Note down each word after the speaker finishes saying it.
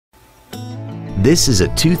This is a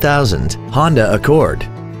 2000 Honda Accord.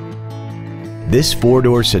 This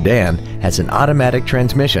four-door sedan has an automatic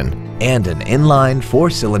transmission and an inline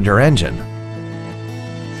four-cylinder engine.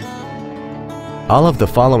 All of the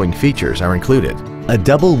following features are included: a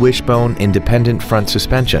double wishbone independent front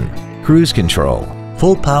suspension, cruise control,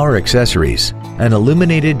 full power accessories, an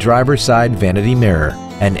illuminated driver's side vanity mirror,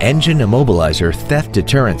 an engine immobilizer theft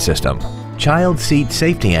deterrent system, child seat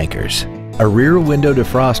safety anchors, a rear window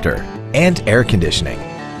defroster, and air conditioning.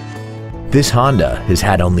 This Honda has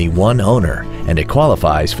had only one owner and it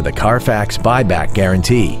qualifies for the Carfax buyback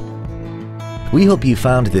guarantee. We hope you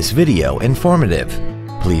found this video informative.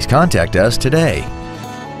 Please contact us today.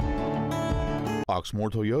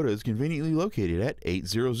 Oxmoor Toyota is conveniently located at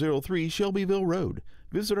 8003 Shelbyville Road.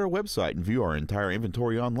 Visit our website and view our entire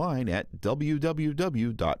inventory online at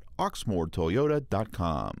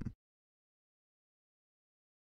www.oxmoortoyota.com.